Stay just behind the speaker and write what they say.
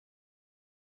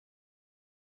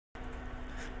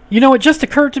You know, it just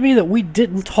occurred to me that we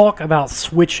didn't talk about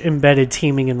switch embedded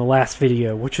teaming in the last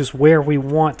video, which is where we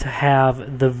want to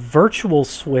have the virtual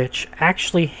switch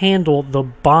actually handle the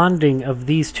bonding of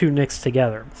these two NICs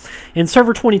together. In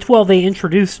Server 2012, they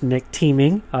introduced NIC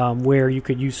teaming, where you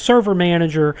could use Server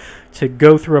Manager to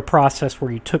go through a process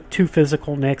where you took two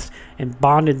physical NICs and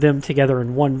bonded them together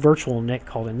in one virtual NIC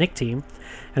called a NIC team.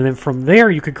 And then from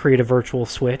there, you could create a virtual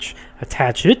switch,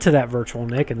 attach it to that virtual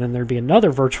NIC, and then there'd be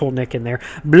another virtual NIC in there.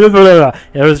 Blah, blah, blah.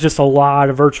 There was just a lot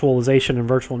of virtualization and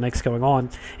virtual NICs going on.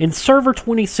 In Server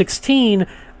 2016,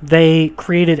 they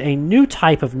created a new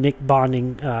type of NIC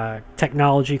bonding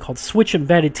technology called switch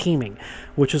embedded teaming,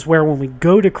 which is where when we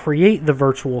go to create the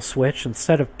virtual switch,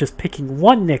 instead of just picking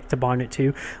one NIC to bond it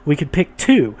to, we could pick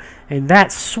two. And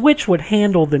that switch would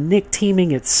handle the NIC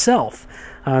teaming itself.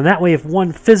 That way, if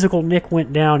one physical NIC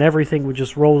went down, everything would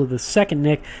just roll to the second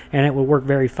NIC, and it would work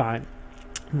very fine.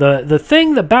 The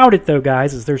thing about it, though,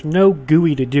 guys, is there's no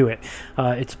GUI to do it.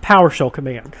 It's a PowerShell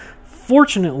command.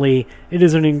 Fortunately, it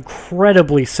is an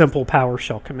incredibly simple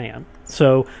PowerShell command.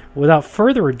 So, without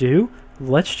further ado,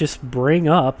 let's just bring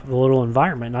up the little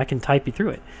environment, and I can type you through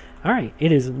it. All right,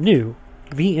 it is new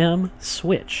VM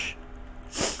switch.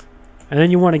 And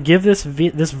then you want to give this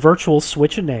virtual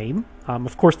switch a name.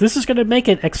 Of course, this is going to make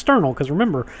it external, because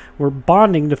remember, we're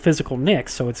bonding to physical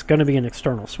NICs, so it's going to be an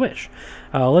external switch.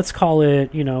 Let's call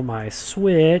it, you know, my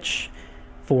switch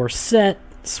for set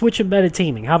switch embedded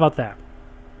teaming. How about that?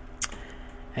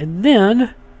 And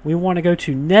then we want to go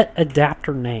to net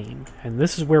adapter name, and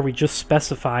this is where we just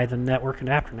specify the network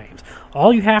adapter names.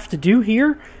 All you have to do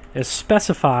here is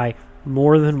specify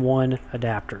more than one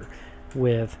adapter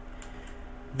with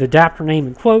the adapter name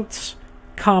in quotes,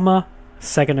 comma,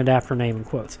 second adapter name in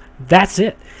quotes. That's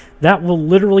it. That will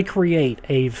literally create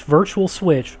a virtual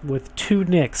switch with two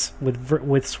NICs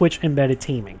with switch embedded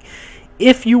teaming.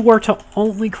 If you were to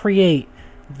only create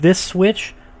this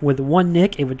switch with one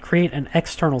NIC, it would create an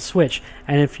external switch.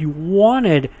 And if you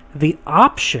wanted the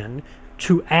option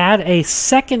to add a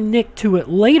second NIC to it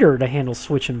later to handle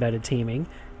switch embedded teaming,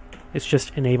 it's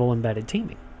just enable embedded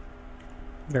teaming.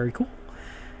 Very cool.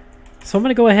 So I'm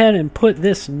going to go ahead and put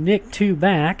this NIC2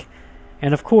 back.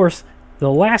 And of course,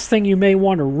 the last thing you may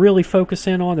want to really focus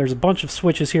in on, there's a bunch of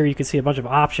switches here, you can see a bunch of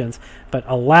options, but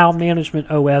allow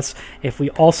management OS if we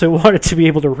also wanted to be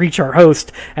able to reach our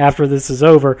host after this is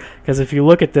over, because if you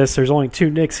look at this, there's only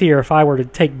two NICs here. If I were to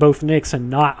take both NICs and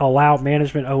not allow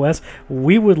management OS,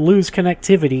 we would lose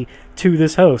connectivity to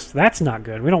this host. That's not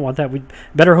good. We don't want that. We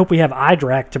better hope we have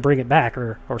iDRAC to bring it back,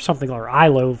 or something, or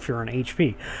ILO if you're an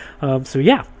HP. So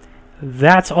yeah.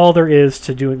 That's all there is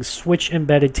to doing switch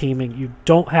embedded teaming. You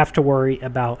don't have to worry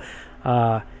about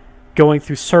going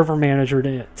through Server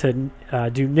Manager to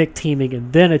do NIC teaming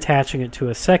and then attaching it to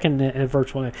a second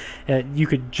virtual NIC. You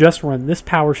could just run this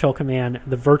PowerShell command.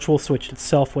 The virtual switch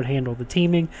itself would handle the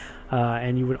teaming,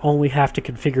 and you would only have to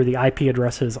configure the IP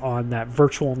addresses on that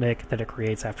virtual NIC that it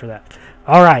creates after that.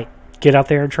 All right, get out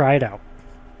there and try it out.